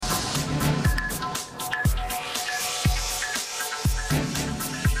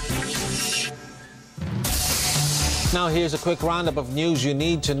Now here's a quick roundup of news you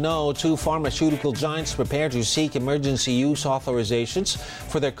need to know. Two pharmaceutical giants prepare to seek emergency use authorizations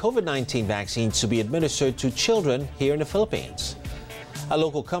for their COVID-19 vaccines to be administered to children here in the Philippines. A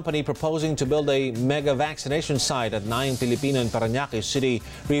local company proposing to build a mega vaccination site at Naing Pilipino in Parañaque City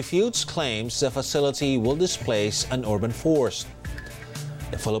refutes claims the facility will displace an urban forest.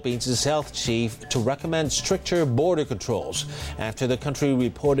 The Philippines' health chief to recommend stricter border controls after the country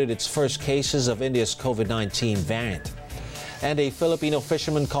reported its first cases of India's COVID-19 variant. And a Filipino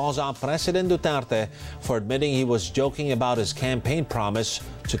fisherman calls out President Duterte for admitting he was joking about his campaign promise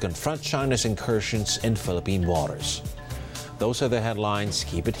to confront China's incursions in Philippine waters. Those are the headlines.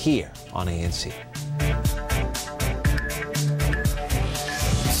 Keep it here on ANC.